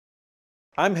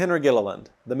I'm Henry Gilliland,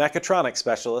 the mechatronics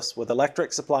specialist with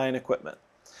Electric Supply and Equipment.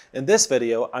 In this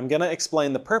video, I'm going to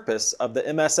explain the purpose of the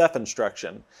MSF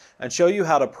instruction and show you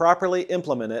how to properly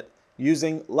implement it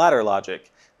using ladder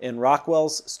logic in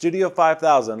Rockwell's Studio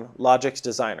 5000 Logix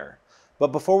Designer.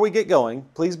 But before we get going,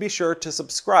 please be sure to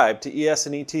subscribe to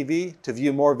ES&E TV to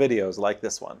view more videos like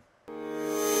this one.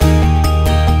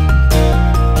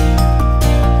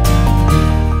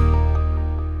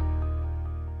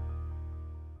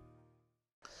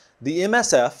 The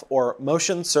MSF, or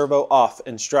Motion Servo Off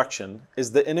instruction,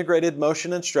 is the integrated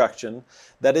motion instruction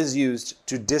that is used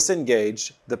to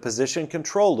disengage the position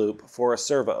control loop for a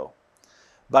servo.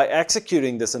 By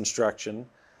executing this instruction,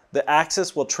 the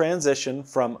axis will transition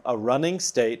from a running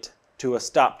state to a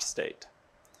stopped state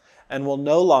and will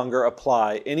no longer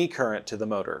apply any current to the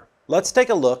motor. Let's take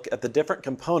a look at the different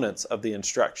components of the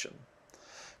instruction.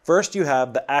 First, you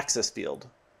have the axis field.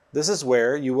 This is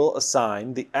where you will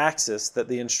assign the axis that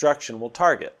the instruction will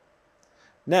target.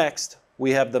 Next,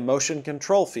 we have the motion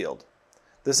control field.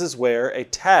 This is where a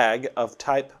tag of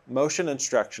type motion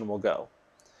instruction will go.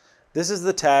 This is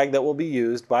the tag that will be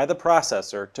used by the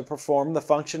processor to perform the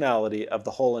functionality of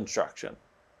the whole instruction.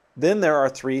 Then there are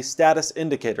 3 status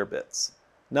indicator bits.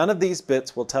 None of these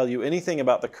bits will tell you anything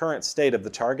about the current state of the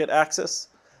target axis.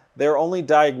 They are only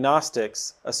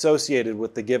diagnostics associated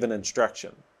with the given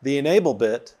instruction. The enable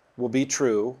bit will be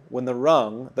true when the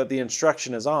rung that the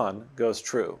instruction is on goes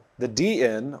true. The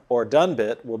DN, or done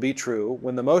bit, will be true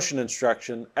when the motion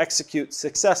instruction executes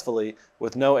successfully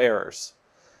with no errors.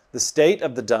 The state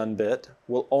of the done bit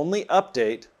will only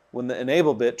update when the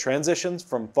enable bit transitions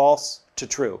from false to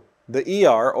true. The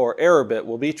ER, or error bit,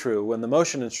 will be true when the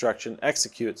motion instruction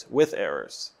executes with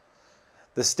errors.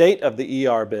 The state of the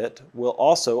ER bit will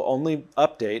also only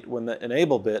update when the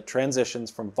enable bit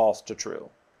transitions from false to true.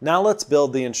 Now let's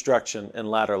build the instruction in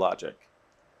ladder logic.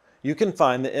 You can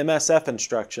find the MSF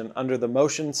instruction under the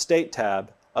Motion State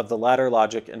tab of the Ladder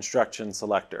Logic instruction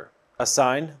selector.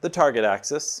 Assign the target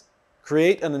axis.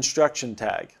 Create an instruction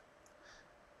tag.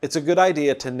 It's a good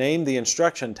idea to name the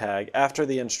instruction tag after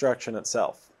the instruction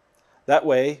itself. That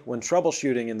way, when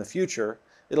troubleshooting in the future,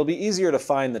 it'll be easier to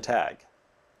find the tag.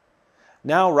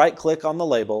 Now right-click on the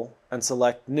label and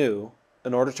select New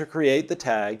in order to create the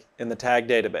tag in the tag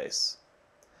database.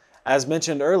 As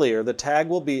mentioned earlier, the tag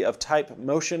will be of type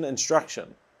motion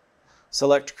instruction.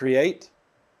 Select Create,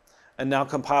 and now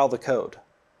compile the code.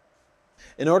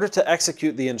 In order to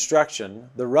execute the instruction,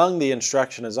 the rung the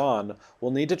instruction is on will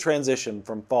need to transition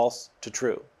from false to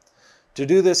true. To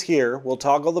do this here, we'll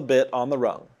toggle the bit on the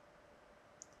rung.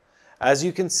 As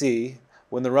you can see,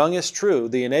 when the rung is true,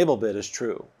 the enable bit is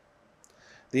true.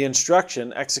 The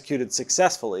instruction executed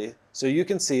successfully, so you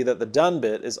can see that the done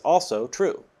bit is also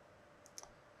true.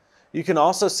 You can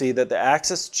also see that the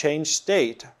axis changed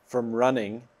state from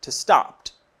running to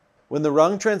stopped. When the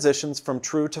rung transitions from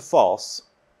true to false,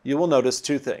 you will notice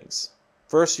 2 things.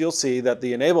 First, you'll see that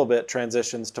the enable bit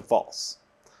transitions to false.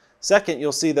 Second,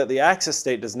 you'll see that the axis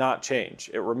state does not change.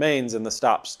 It remains in the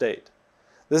stopped state.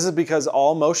 This is because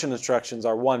all motion instructions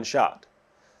are one shot.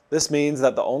 This means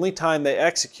that the only time they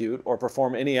execute or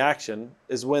perform any action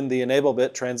is when the enable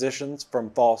bit transitions from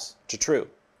false to true.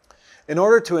 In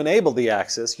order to enable the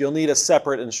axis, you'll need a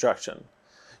separate instruction.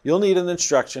 You'll need an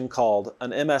instruction called an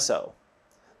MSO.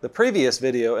 The previous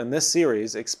video in this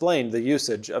series explained the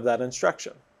usage of that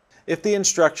instruction. If the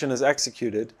instruction is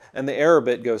executed and the error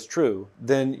bit goes true,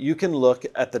 then you can look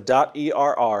at the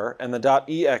 .err and the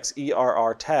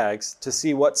 .exerr tags to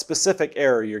see what specific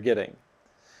error you're getting.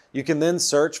 You can then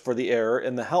search for the error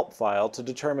in the help file to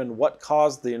determine what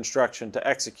caused the instruction to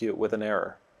execute with an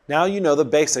error. Now you know the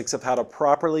basics of how to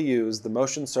properly use the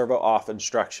Motion Servo Off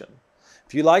instruction.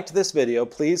 If you liked this video,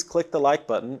 please click the like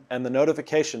button and the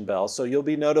notification bell so you'll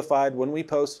be notified when we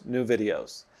post new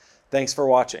videos. Thanks for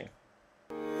watching.